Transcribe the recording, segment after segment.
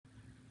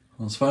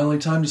Well, it's finally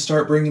time to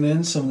start bringing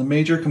in some of the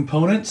major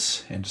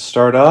components. And to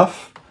start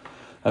off,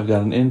 I've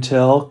got an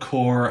Intel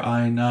Core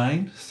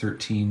i9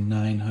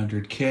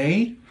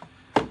 13900K.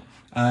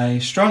 I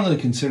strongly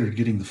considered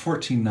getting the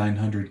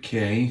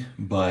 14900K,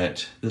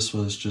 but this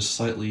was just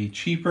slightly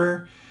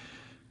cheaper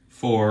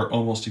for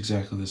almost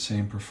exactly the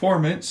same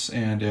performance,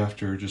 and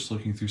after just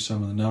looking through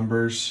some of the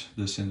numbers,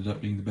 this ended up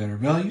being the better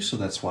value, so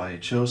that's why I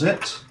chose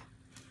it.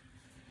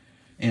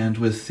 And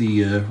with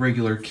the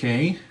regular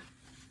K,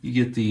 you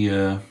get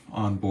the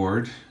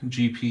onboard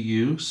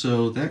GPU,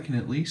 so that can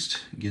at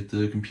least get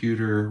the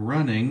computer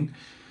running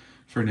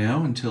for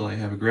now until I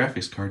have a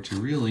graphics card to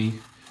really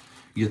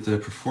get the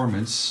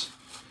performance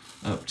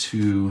up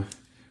to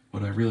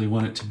what I really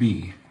want it to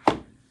be.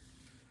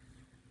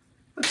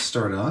 Let's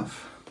start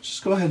off.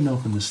 Just go ahead and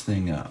open this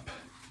thing up.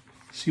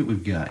 See what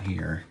we've got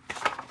here.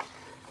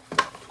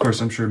 Of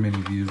course, I'm sure many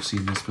of you have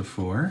seen this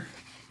before.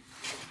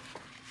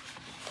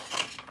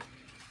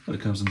 But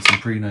it comes in some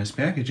pretty nice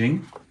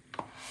packaging.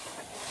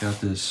 Got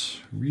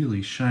this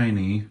really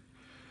shiny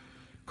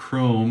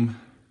chrome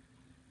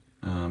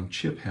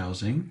chip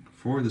housing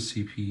for the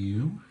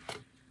CPU.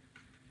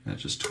 That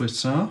just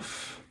twists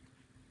off.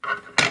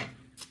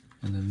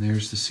 And then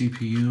there's the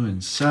CPU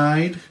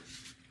inside.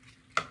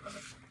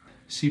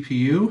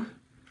 CPU.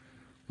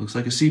 Looks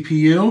like a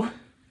CPU.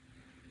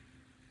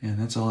 And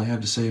that's all I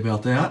have to say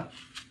about that.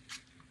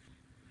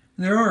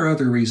 There are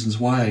other reasons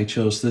why I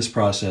chose this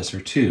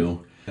processor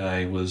too.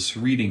 I was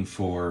reading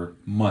for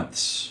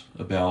months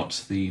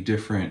about the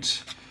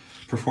different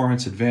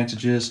performance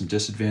advantages and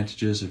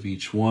disadvantages of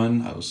each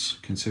one. I was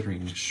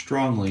considering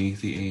strongly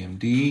the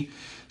AMD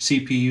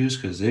CPUs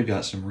because they've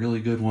got some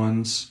really good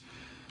ones.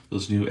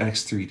 Those new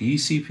X3D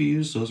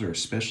CPUs, those are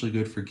especially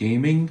good for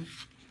gaming.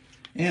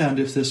 And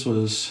if this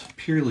was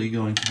purely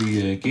going to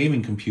be a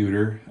gaming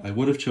computer, I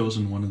would have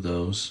chosen one of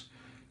those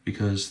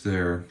because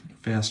they're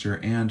faster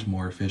and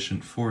more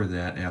efficient for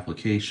that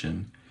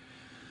application.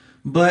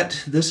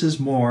 But this is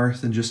more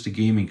than just a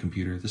gaming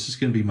computer. This is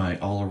going to be my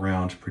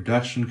all-around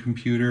production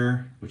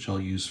computer, which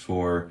I'll use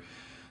for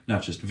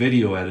not just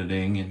video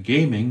editing and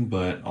gaming,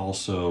 but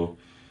also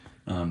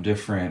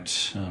different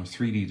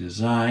 3D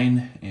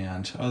design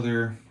and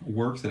other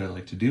work that I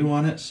like to do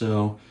on it.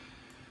 So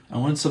I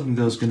wanted something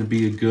that was going to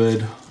be a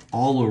good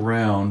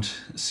all-around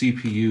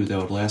CPU that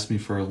would last me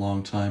for a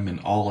long time in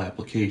all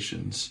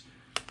applications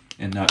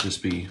and not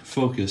just be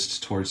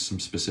focused towards some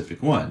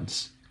specific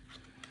ones.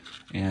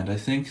 And I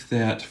think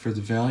that for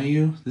the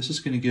value, this is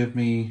going to give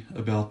me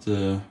about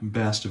the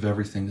best of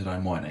everything that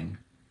I'm wanting.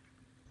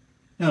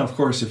 Now, of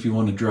course, if you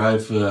want to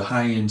drive a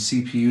high-end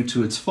CPU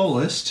to its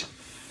fullest,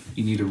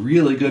 you need a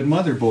really good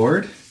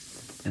motherboard.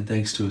 And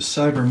thanks to a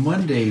Cyber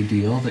Monday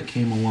deal that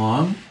came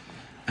along,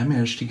 I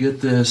managed to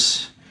get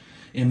this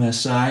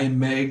MSI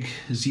Meg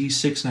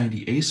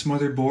Z690 Ace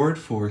motherboard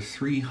for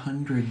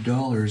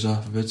 $300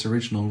 off of its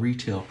original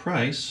retail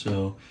price.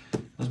 So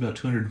that was about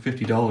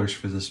 $250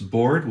 for this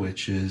board,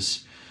 which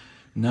is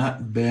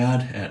not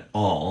bad at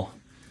all.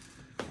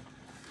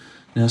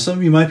 Now, some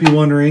of you might be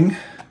wondering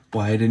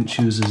why I didn't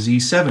choose a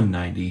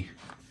Z790.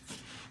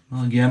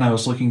 Well, again, I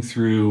was looking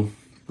through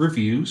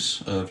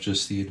reviews of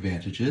just the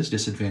advantages,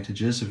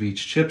 disadvantages of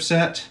each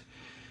chipset.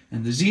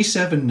 And the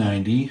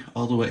Z790,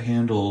 although it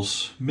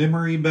handles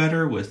memory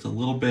better with a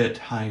little bit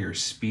higher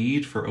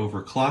speed for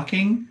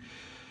overclocking,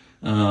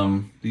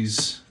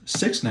 these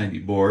 690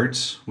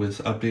 boards with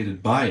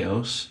updated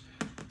BIOS,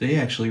 they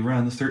actually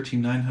run the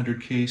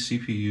 13900K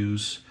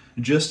CPUs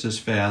just as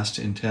fast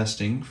in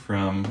testing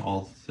from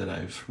all that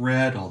I've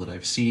read, all that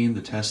I've seen,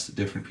 the tests that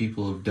different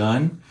people have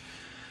done.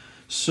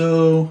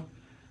 So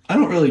I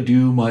don't really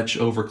do much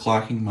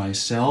overclocking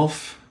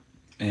myself,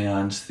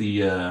 and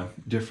the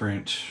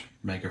different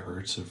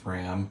megahertz of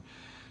RAM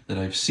that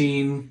I've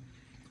seen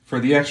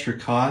for the extra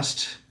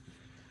cost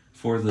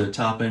for the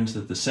top end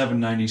that the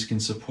 790s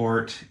can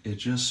support, it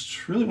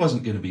just really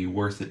wasn't going to be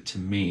worth it to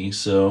me,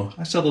 so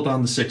I settled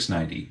on the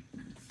 690.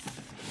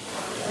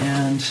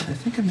 And I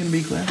think I'm going to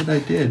be glad that I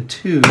did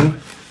too,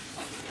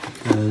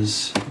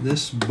 because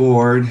this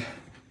board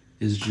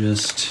is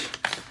just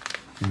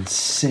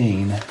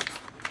insane.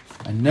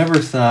 I never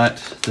thought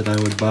that I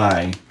would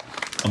buy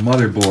a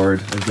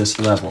motherboard of this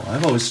level.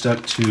 I've always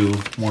stuck to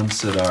ones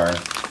that are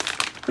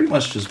pretty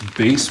much just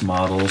base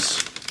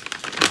models.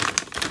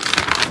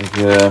 Like,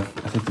 I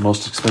think the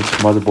most expensive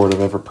motherboard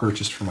I've ever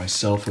purchased for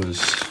myself was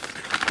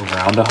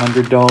around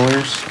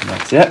 $100, and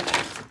that's it.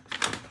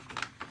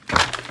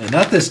 And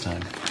not this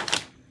time.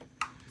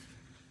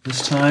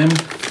 This time,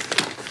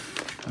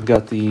 I've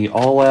got the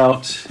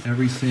all-out,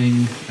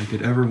 everything I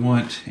could ever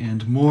want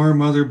and more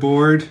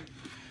motherboard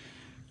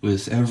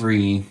with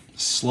every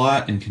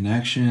slot and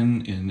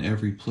connection in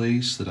every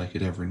place that I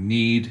could ever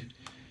need.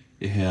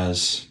 It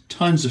has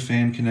tons of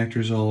fan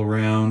connectors all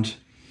around.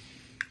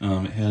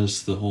 It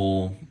has the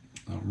whole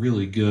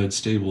really good,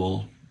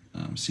 stable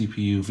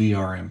CPU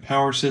VRM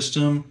power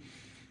system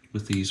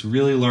with these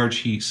really large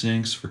heat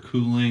sinks for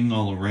cooling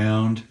all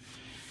around.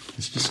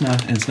 It's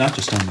not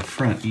just on the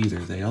front either.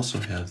 They also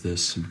have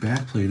this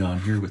backplate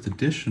on here with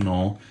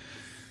additional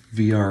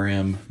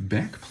VRM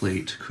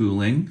backplate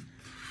cooling.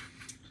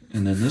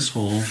 And then this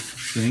whole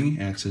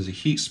thing acts as a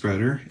heat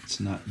spreader. It's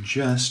not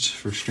just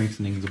for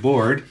strengthening the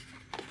board.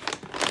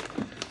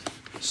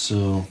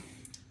 So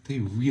they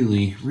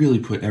really, really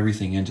put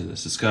everything into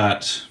this. It's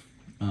got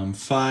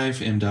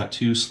 5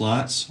 M.2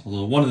 slots,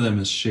 although one of them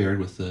is shared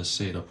with the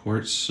SATA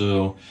ports,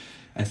 so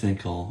I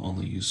think I'll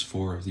only use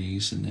 4 of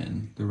these, and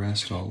then the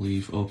rest I'll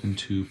leave open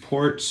to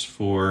ports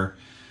for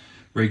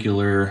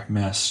regular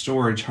mass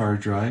storage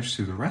hard drives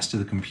through the rest of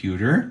the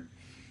computer.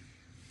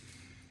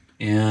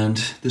 And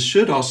this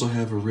should also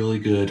have a really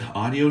good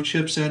audio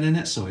chipset in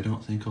it, so I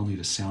don't think I'll need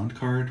a sound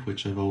card,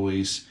 which I've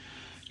always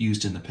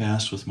used in the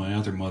past with my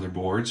other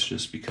motherboards,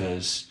 just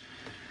because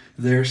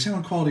their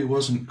sound quality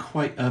wasn't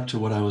quite up to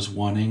what I was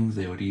wanting.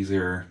 They would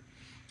either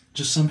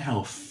just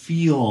somehow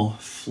feel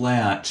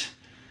flat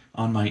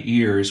on my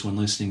ears when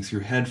listening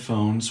through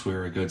headphones,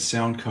 where a good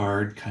sound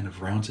card kind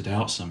of rounds it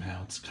out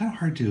somehow. It's kind of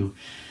hard to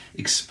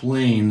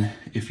explain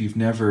if you've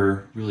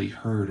never really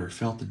heard or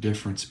felt the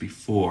difference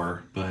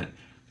before, but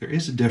there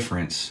is a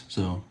difference.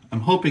 So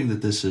I'm hoping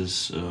that this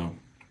is a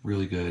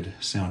really good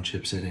sound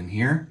chipset in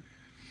here.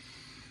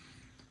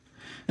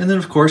 And then,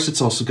 of course,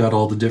 it's also got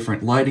all the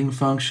different lighting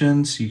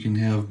functions. You can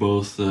have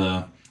both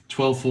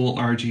 12-volt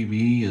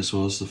RGB as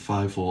well as the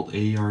 5-volt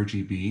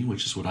ARGB,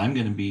 which is what I'm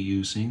going to be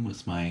using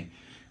with my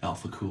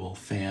Alpha Cool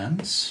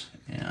fans,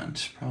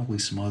 and probably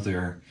some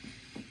other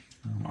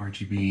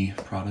RGB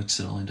products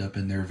that'll end up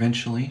in there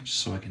eventually, just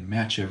so I can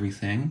match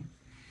everything.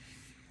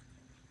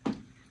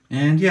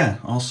 And yeah,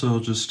 also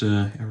just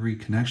every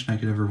connection I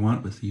could ever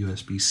want with the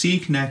USB-C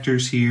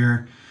connectors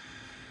here,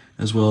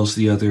 as well as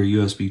the other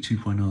USB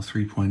 2.0,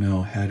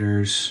 3.0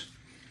 headers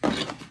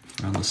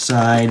on the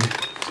side.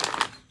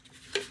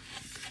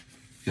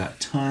 Got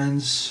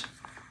tons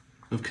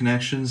of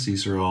connections.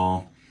 These are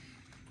all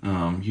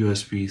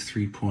USB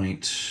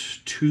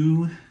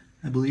 3.2,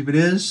 I believe it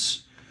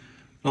is.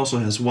 It also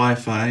has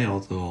Wi-Fi,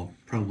 although I'll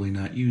probably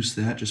not use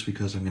that just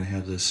because I'm going to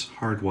have this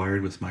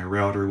hardwired with my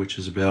router, which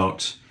is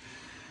about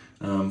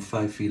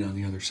 5 feet on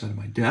the other side of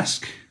my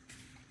desk.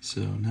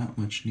 So not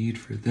much need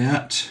for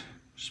that.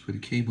 Just put a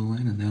cable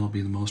in and that'll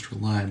be the most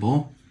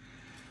reliable.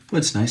 But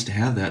it's nice to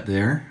have that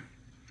there.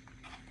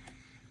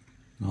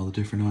 And all the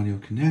different audio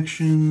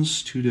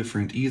connections, 2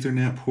 different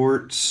Ethernet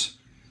ports.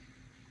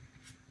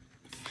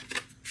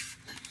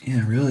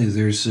 Yeah, really,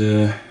 there's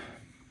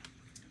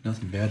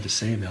nothing bad to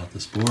say about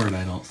this board,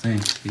 I don't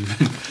think. They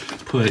even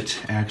put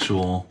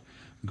actual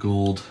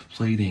gold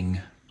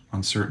plating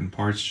on certain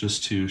parts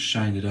just to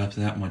shine it up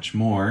that much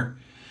more.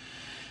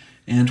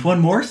 And one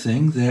more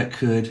thing that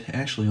could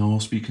actually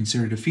almost be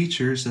considered a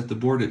feature is that the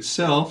board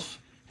itself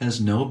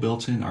has no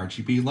built-in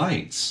RGB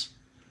lights.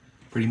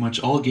 Pretty much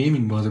all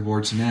gaming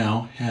motherboards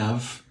now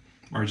have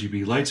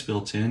RGB lights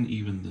built in.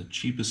 Even the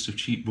cheapest of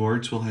cheap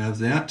boards will have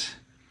that.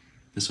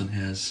 This one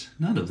has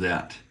none of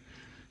that.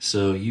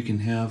 So you can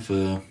have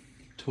a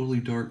totally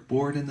dark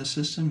board in the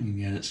system, and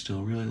yet it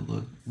still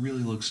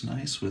really looks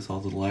nice with all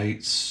the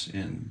lights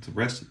and the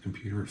rest of the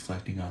computer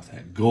reflecting off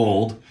that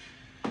gold.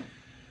 And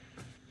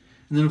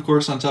then, of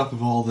course, on top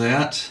of all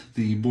that,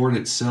 the board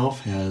itself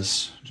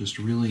has just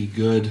really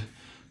good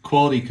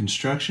quality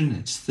construction.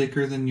 It's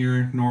thicker than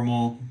your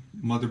normal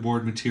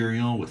motherboard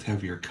material with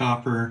heavier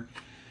copper.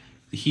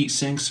 The heat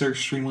sinks are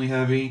extremely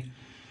heavy.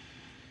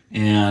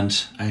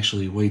 And I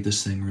actually weighed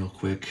this thing real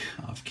quick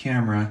off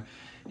camera,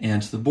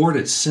 and the board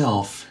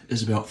itself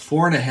is about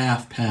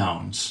 4.5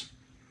 pounds.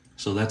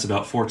 So that's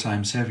about 4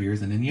 times heavier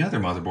than any other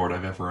motherboard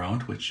I've ever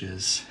owned, which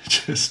is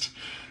just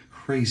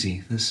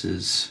crazy. This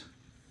is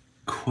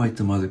quite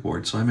the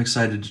motherboard, so I'm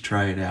excited to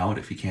try it out,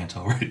 if you can't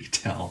already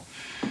tell.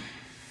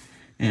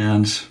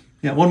 And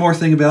yeah, one more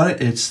thing about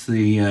it, it's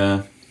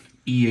the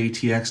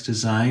eATX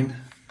design.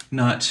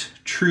 Not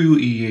true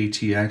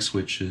eATX,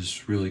 which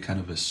is really kind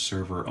of a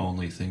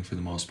server-only thing for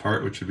the most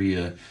part, which would be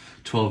a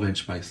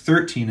 12-inch by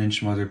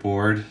 13-inch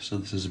motherboard. So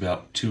this is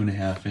about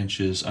 2.5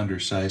 inches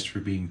undersized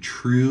for being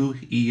true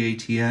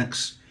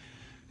eATX.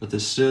 But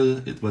this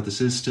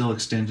is still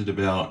extended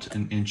about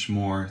 1 inch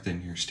more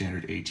than your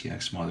standard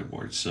ATX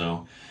motherboard.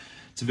 So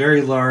it's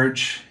very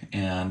large,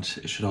 and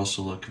it should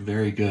also look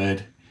very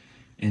good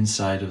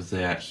inside of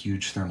that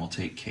huge thermal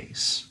take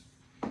case.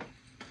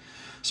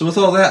 So with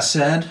all that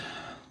said,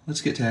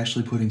 let's get to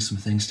actually putting some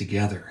things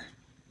together.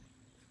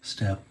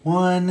 Step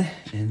 1,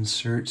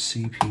 insert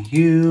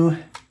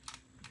CPU.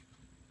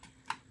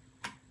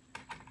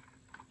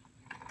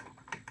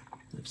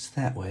 Flips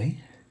that way.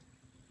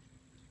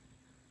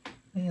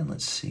 And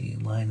let's see,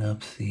 line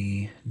up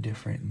the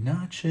different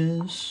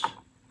notches.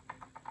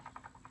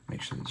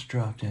 Make sure it's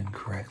dropped in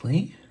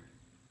correctly.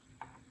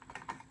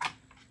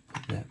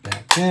 Put that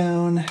back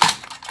down.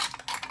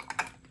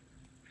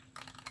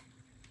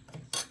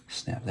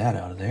 Snap that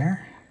out of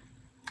there.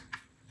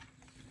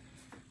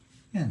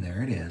 And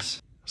there it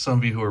is. Some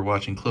of you who are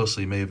watching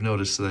closely may have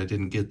noticed that I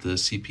didn't get the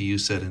CPU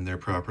set in there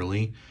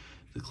properly.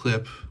 The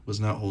clip was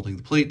not holding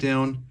the plate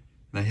down,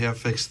 and I have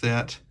fixed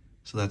that,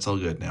 so that's all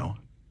good now.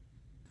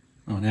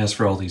 Oh, and as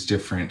for all these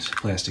different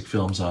plastic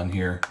films on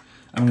here,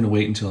 I'm going to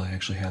wait until I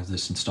actually have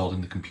this installed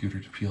in the computer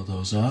to peel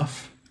those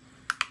off,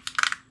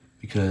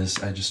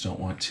 because I just don't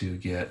want to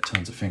get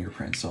tons of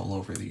fingerprints all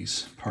over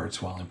these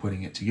parts while I'm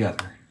putting it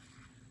together.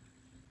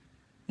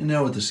 And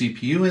now with the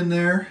CPU in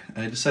there,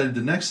 I decided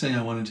the next thing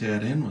I wanted to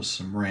add in was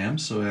some RAM.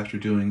 So after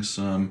doing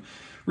some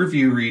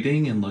review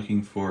reading and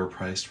looking for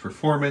priced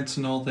performance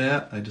and all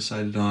that, I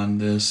decided on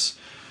this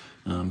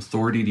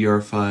Thor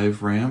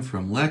DDR5 RAM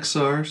from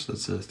Lexar. So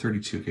that's a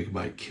 32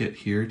 gigabyte kit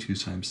here,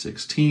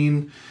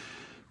 2x16,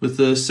 with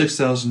the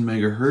 6000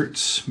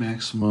 megahertz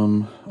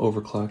maximum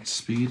overclocked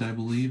speed, I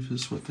believe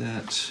is what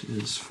that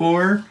is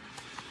for.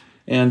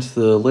 And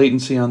the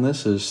latency on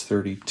this is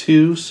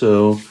 32,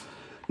 so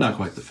not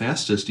quite the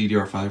fastest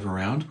DDR5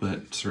 around,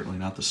 but certainly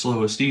not the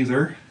slowest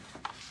either.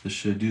 This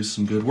should do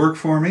some good work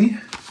for me.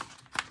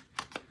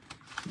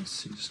 Let's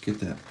see, just get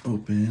that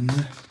open.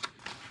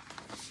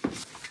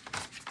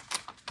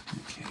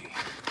 Okay.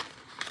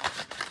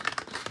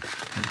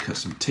 Had to cut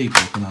some tape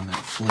open on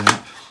that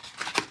flap.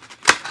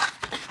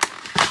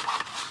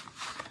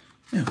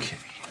 Okay,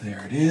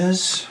 there it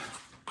is.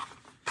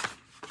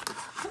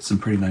 That's some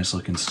pretty nice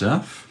looking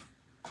stuff.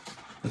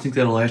 I think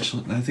that'll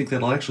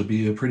actually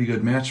be a pretty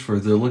good match for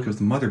the look of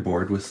the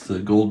motherboard with the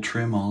gold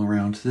trim all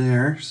around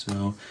there.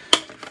 So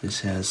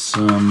this has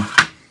some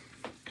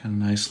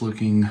kind of nice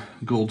looking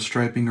gold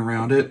striping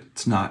around it.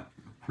 It's not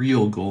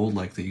real gold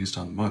like they used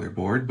on the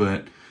motherboard,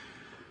 but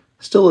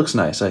still looks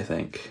nice, I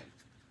think.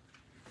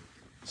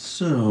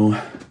 So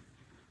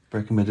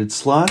recommended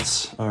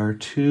slots are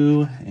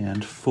 2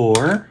 and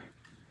 4.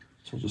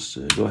 So I'll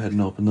just go ahead and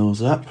open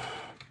those up.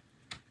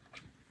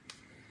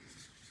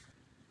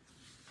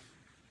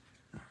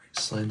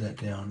 Slide that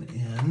down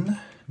in,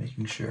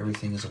 making sure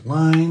everything is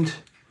aligned.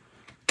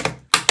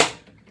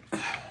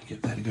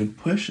 Give that a good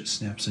push, it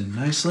snaps in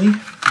nicely.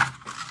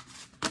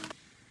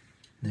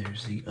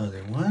 There's the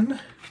other one.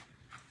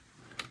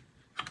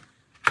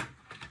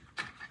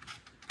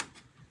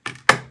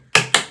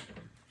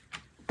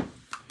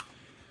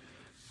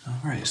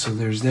 Alright, so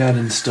there's that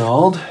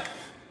installed.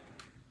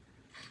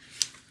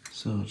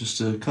 So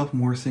just a couple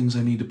more things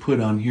I need to put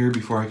on here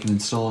before I can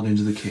install it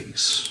into the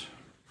case.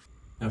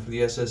 Now for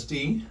the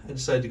SSD, I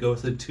decided to go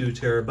with a 2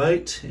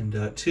 terabyte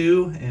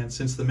M.2, and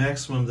since the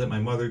maximum that my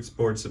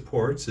motherboard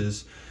supports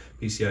is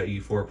PCIe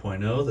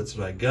 4.0, that's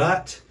what I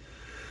got.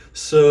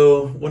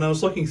 So when I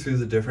was looking through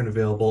the different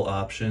available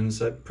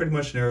options, I pretty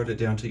much narrowed it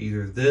down to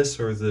either this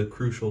or the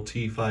Crucial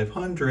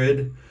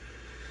T500.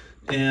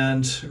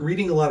 And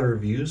reading a lot of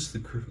reviews, the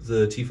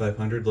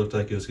T500 looked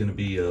like it was going to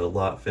be a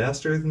lot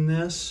faster than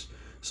this.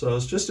 So I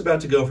was just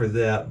about to go for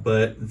that,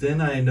 but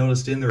then I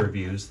noticed in the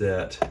reviews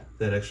that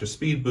that extra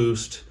speed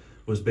boost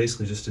was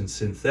basically just in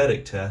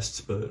synthetic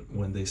tests, but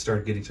when they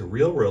started getting to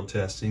real-world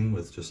testing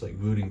with just like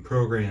booting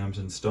programs,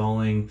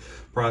 installing,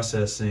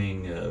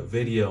 processing,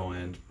 video,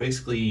 and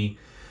basically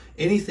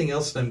anything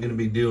else that I'm going to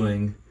be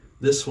doing,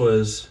 this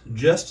was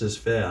just as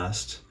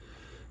fast.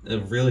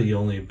 Really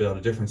only about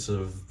a difference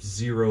of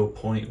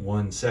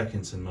 0.1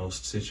 seconds in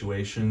most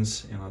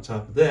situations, and on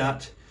top of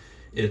that,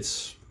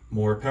 it's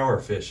more power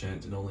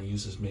efficient and only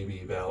uses maybe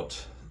about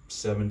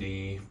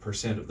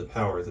 70% of the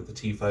power that the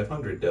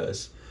T500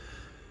 does.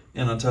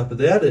 And on top of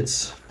that, it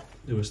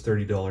was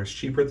 $30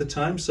 cheaper at the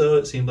time, so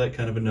it seemed like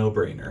kind of a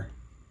no-brainer.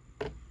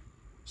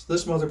 So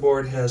this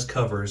motherboard has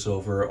covers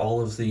over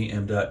all of the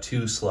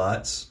M.2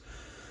 slots,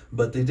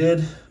 but they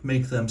did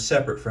make them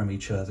separate from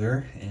each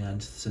other,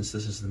 and since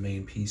this is the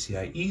main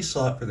PCIe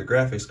slot for the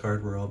graphics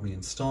card where I'll be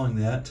installing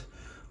that,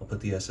 I'll put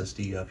the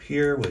SSD up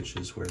here, which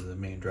is where the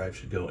main drive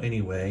should go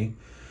anyway.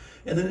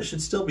 And then it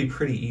should still be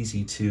pretty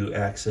easy to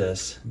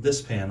access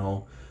this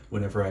panel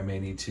whenever I may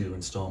need to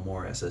install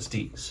more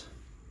SSDs.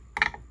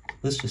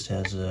 This just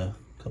has a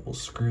couple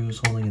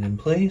screws holding it in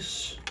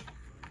place.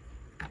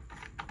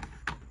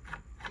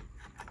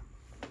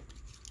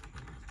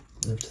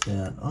 Lift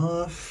that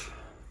off.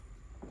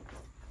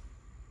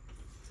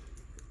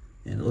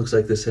 And it looks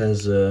like this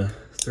has a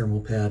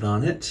thermal pad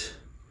on it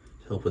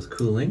to help with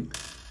cooling.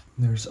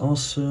 There's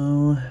also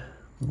a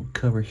little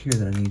cover here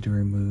that I need to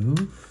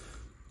remove.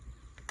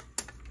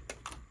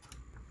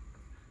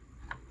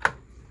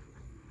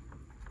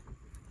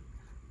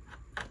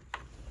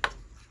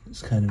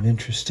 It's kind of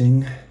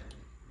interesting.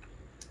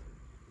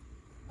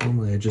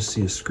 Normally I just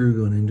see a screw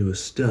going into a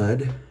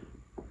stud.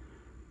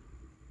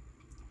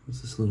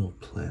 What's this little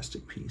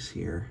plastic piece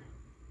here?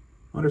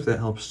 I wonder if that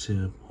helps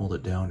to hold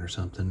it down or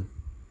something.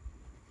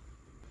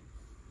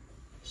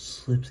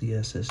 Slip the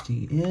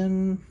SSD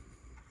in.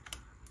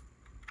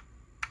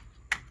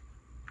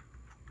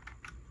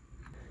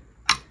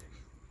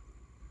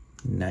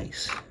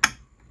 Nice.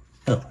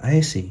 Oh,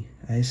 I see.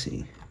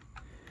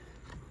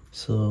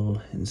 So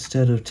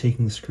instead of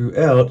taking the screw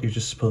out, you're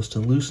just supposed to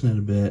loosen it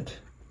a bit,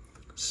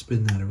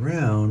 spin that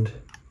around,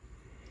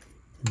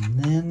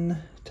 and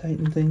then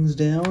tighten things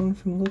down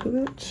from the look of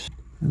it.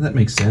 And that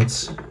makes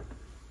sense.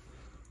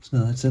 So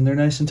now that's in there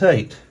nice and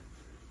tight.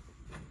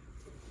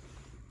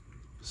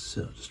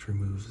 So just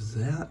remove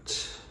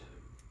that.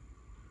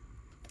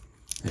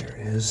 There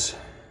it is.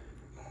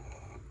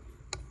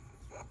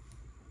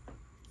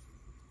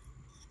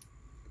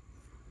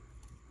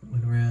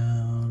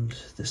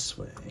 this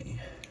way.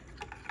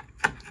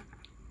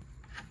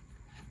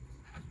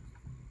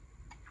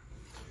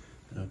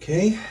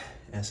 Okay,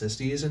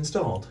 SSD is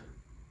installed.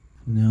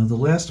 Now the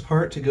last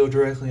part to go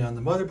directly on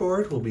the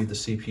motherboard will be the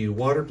CPU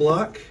water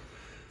block.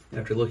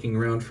 After looking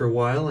around for a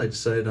while, I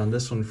decided on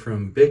this one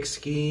from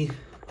Bixby,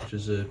 which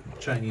is a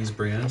Chinese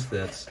brand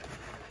that's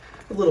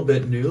a little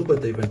bit new,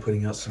 but they've been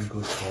putting out some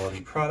good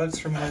quality products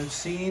from what I've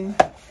seen.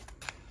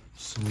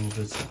 Some little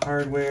bits of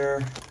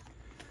hardware,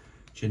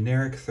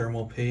 generic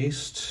thermal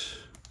paste.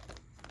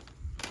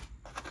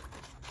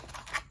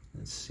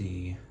 Let's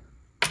see,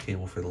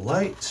 cable for the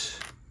light,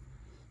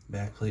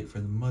 backplate for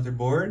the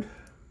motherboard,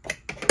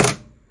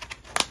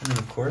 and then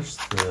of course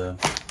the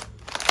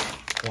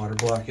water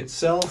block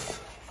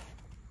itself.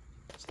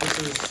 So this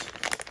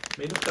is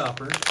made of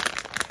copper,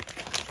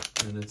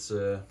 and it's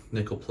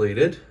nickel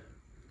plated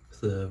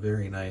with a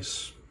very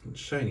nice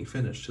shiny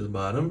finish to the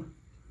bottom.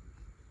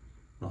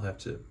 I'll have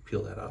to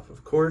peel that off,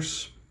 of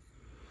course.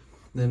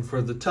 Then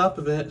for the top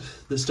of it,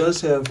 this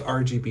does have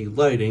RGB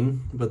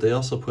lighting, but they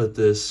also put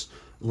this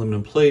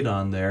aluminum plate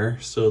on there,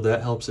 so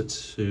that helps it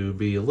to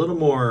be a little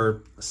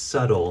more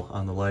subtle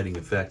on the lighting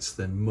effects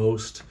than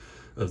most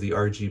of the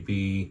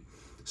RGB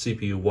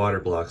CPU water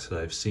blocks that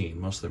I've seen.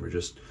 Most of them are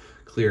just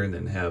clear and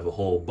then have a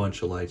whole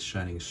bunch of lights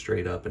shining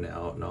straight up and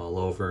out and all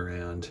over,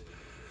 and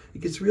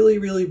it gets really,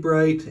 really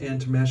bright, and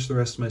to match the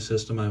rest of my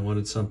system, I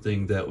wanted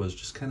something that was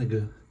just kind of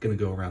going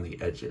to go around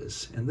the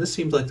edges, and this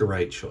seemed like the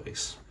right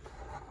choice.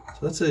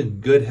 So that's a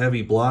good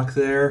heavy block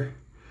there.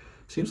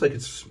 Seems like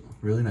it's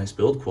really nice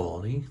build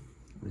quality.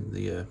 I mean,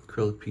 the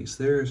acrylic piece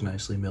there is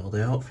nicely milled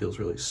out, feels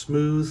really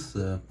smooth.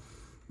 The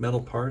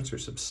metal parts are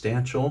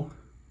substantial.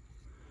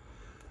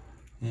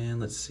 And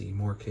let's see,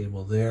 more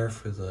cable there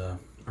for the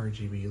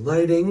RGB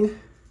lighting.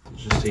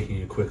 Just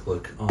taking a quick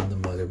look on the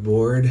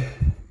motherboard.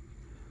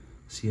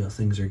 See how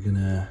things are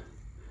gonna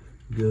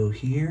go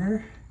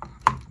here.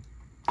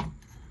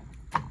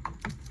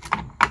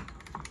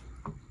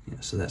 Yeah,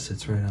 so that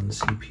sits right on the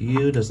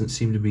CPU. Doesn't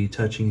seem to be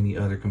touching any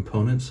other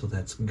components, so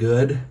that's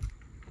good.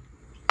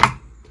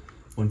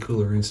 One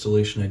cooler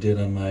installation I did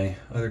on my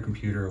other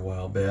computer a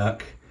while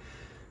back,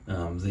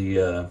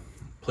 the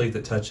plate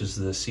that touches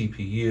the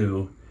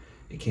CPU,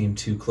 it came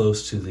too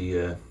close to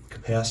the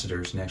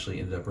capacitors and actually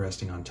ended up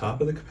resting on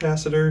top of the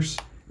capacitors.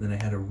 And then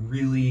I had a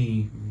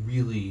really,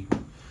 really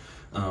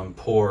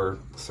poor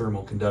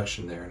thermal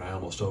conduction there, and I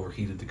almost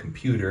overheated the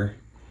computer.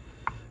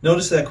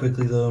 Noticed that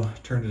quickly though,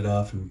 turned it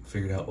off and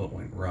figured out what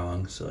went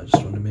wrong. So I just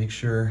wanted to make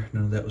sure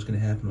none of that was going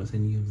to happen with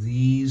any of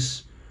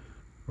these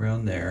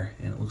around there,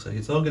 and it looks like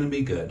it's all going to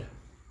be good.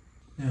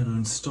 Now to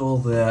install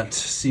that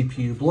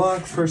CPU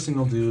block, first thing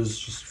I'll do is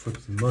just flip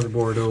the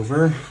motherboard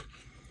over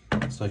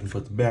so I can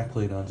put the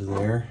backplate onto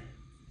there.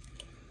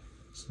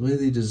 So the way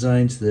they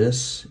designed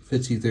this, it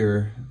fits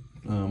either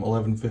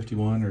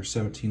 1151 or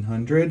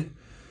 1700.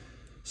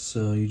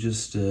 So you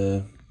just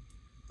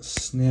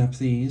snap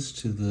these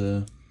to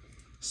the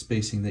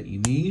spacing that you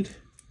need.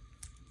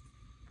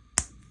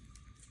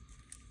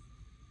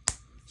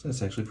 So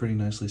that's actually pretty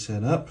nicely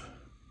set up.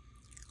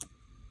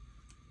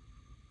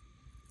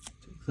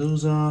 Take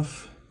those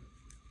off,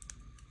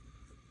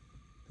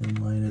 then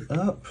line it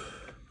up,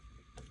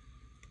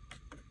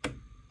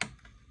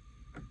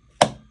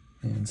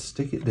 and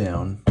stick it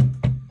down.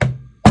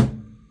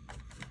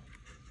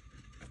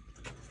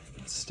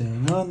 It's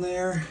staying on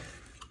there.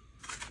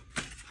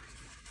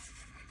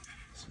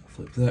 So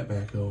flip that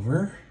back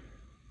over.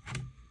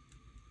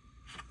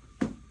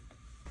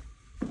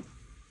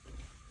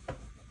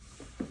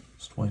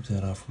 Just wipe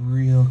that off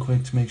real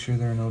quick to make sure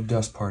there are no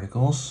dust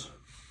particles.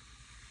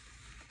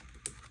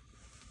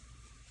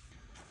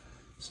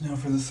 So now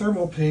for the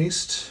thermal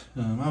paste,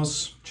 I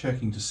was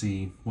checking to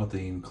see what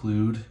they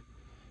include,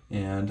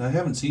 and I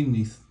haven't seen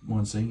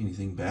anyone saying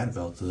anything bad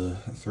about the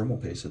thermal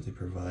paste that they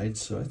provide,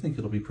 so I think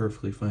it'll be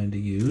perfectly fine to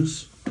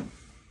use.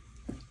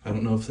 I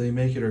don't know if they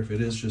make it or if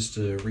it is just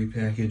a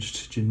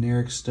repackaged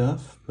generic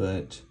stuff,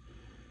 but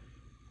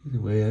either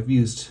way, I've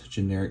used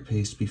generic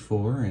paste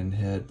before and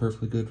had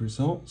perfectly good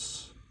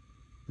results.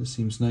 This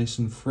seems nice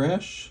and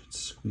fresh. It's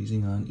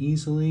squeezing on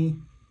easily.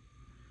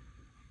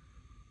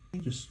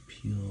 Just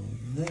peel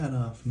that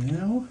off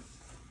now.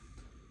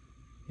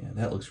 Yeah,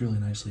 that looks really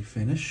nicely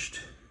finished.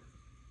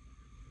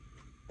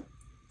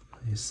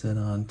 Place that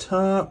on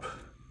top.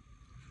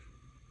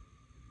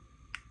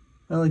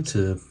 I like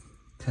to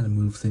kind of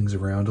move things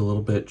around a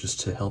little bit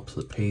just to help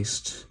the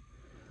paste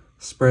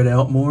spread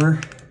out more.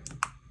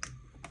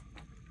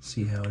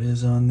 See how it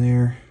is on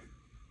there.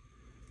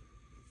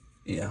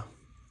 Yeah,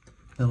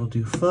 that'll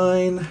do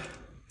fine.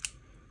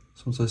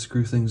 So once I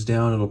screw things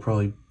down, it'll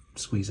probably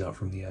squeeze out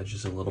from the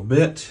edges a little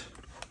bit.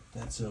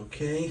 That's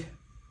okay.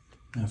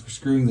 Now for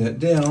screwing that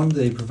down,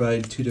 they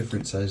provide two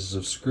different sizes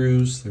of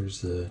screws.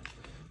 There's the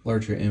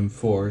larger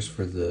M4s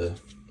for the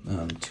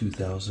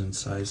 2000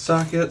 size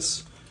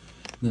sockets,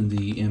 then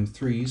the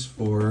M3s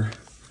for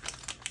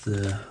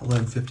the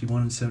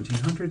 1151 and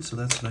 1700, so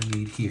that's what I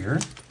need here.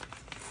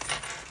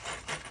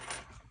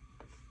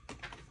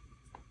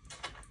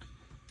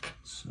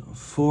 So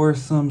 4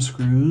 thumb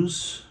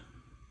screws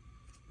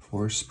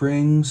 4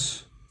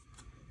 springs,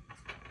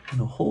 and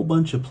a whole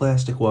bunch of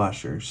plastic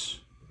washers.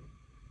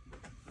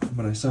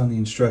 When I saw in the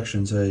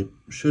instructions, I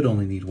should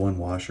only need 1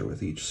 washer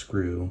with each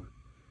screw,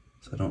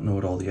 so I don't know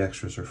what all the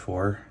extras are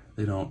for.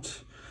 They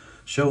don't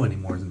show any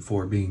more than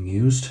 4 being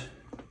used.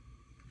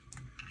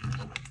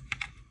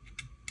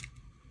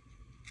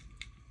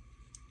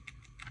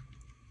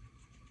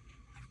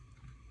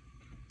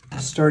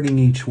 Starting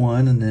each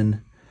one and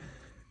then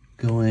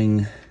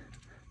going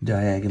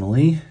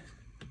diagonally.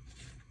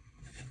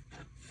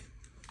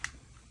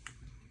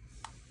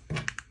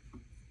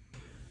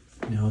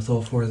 Now with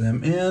all 4 of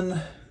them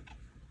in,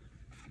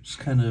 just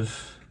kind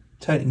of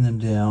tightening them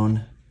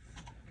down,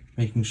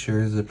 making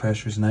sure the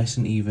pressure is nice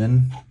and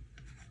even.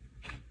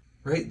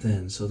 Right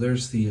then, so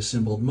there's the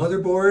assembled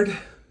motherboard.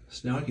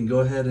 So now I can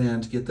go ahead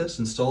and get this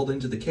installed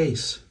into the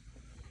case.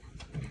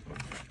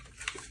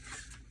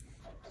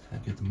 I'll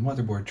get the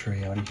motherboard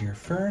tray out of here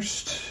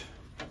first.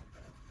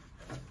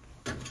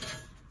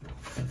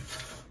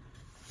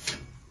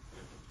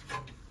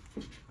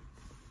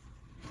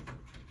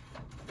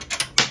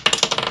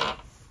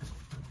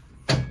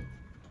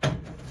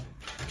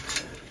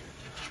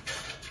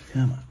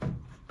 Come on.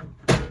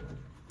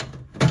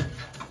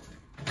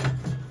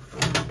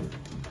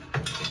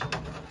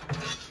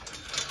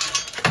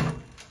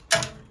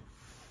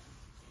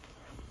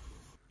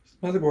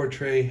 Motherboard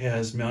tray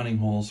has mounting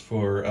holes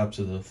for up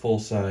to the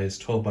full-size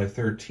 12 by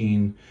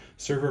 13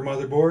 server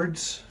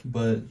motherboards,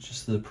 but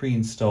just the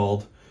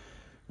pre-installed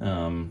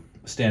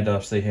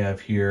standoffs they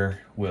have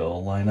here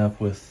will line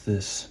up with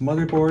this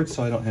motherboard,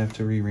 so I don't have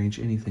to rearrange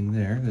anything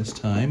there this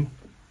time.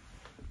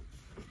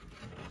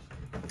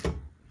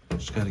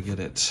 Just got to get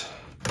it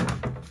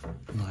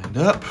lined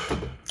up.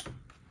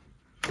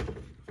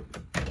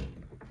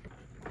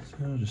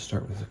 So just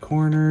start with the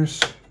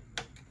corners.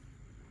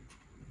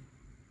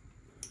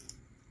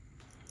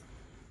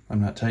 I'm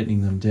not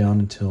tightening them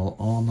down until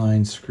all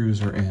 9 screws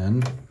are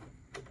in.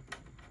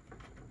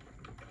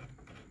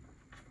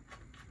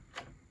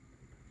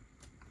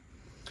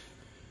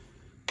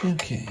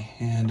 Okay,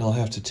 and I'll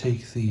have to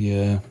take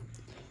the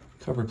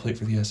cover plate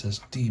for the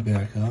SSD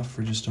back off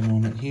for just a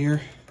moment here.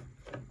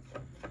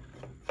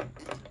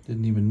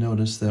 Didn't even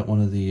notice that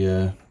one of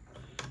the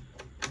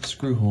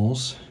screw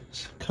holes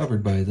is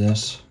covered by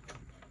this.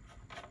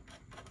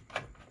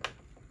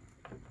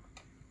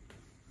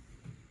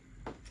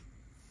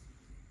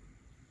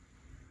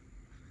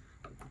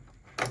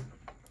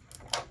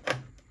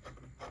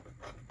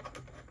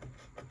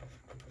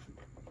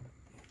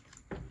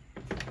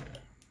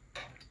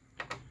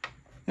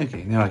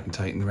 Okay, now I can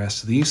tighten the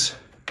rest of these.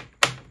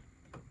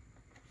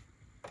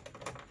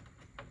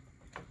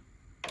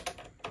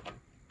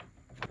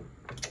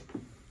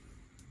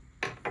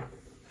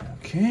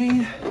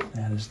 Okay,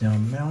 that is now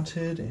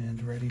mounted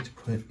and ready to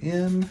put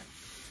in.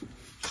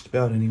 Just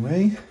about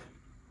anyway.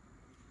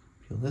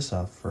 Peel this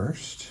off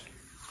first.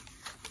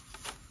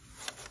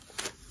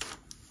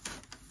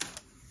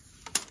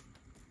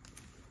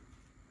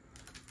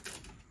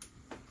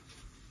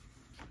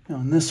 Now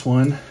on this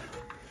one,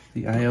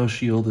 the I/O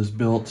shield is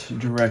built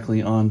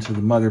directly onto the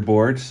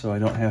motherboard, so I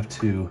don't have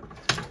to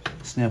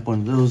snap one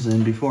of those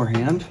in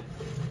beforehand.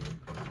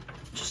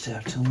 Just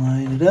have to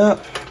line it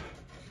up.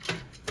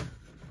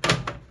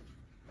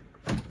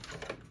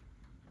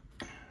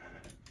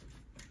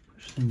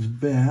 Push things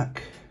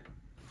back.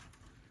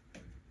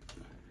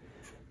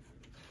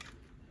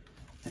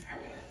 There.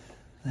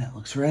 That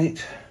looks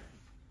right.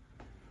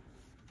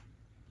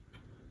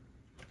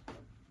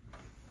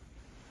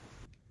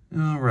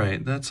 All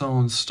right, that's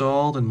all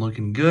installed and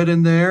looking good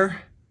in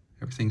there.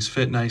 Everything's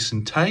fit nice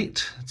and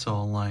tight. It's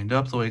all lined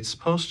up the way it's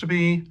supposed to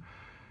be.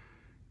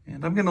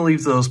 And I'm gonna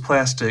leave those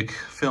plastic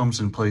films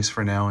in place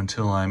for now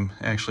until I'm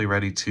actually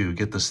ready to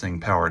get this thing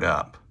powered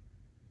up.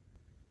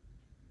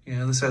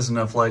 Yeah, this has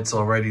enough lights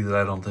already that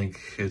I don't think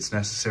it's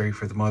necessary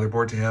for the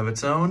motherboard to have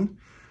its own.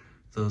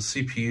 Those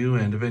CPU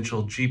and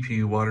eventual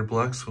GPU water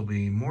blocks will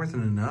be more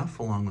than enough,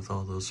 along with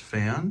all those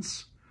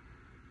fans.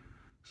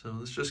 So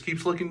this just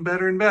keeps looking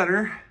better and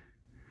better.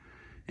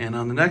 And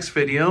on the next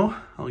video,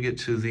 I'll get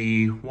to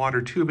the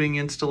water tubing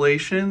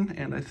installation,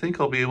 and I think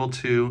I'll be able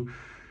to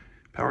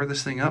power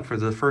this thing up for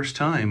the first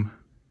time.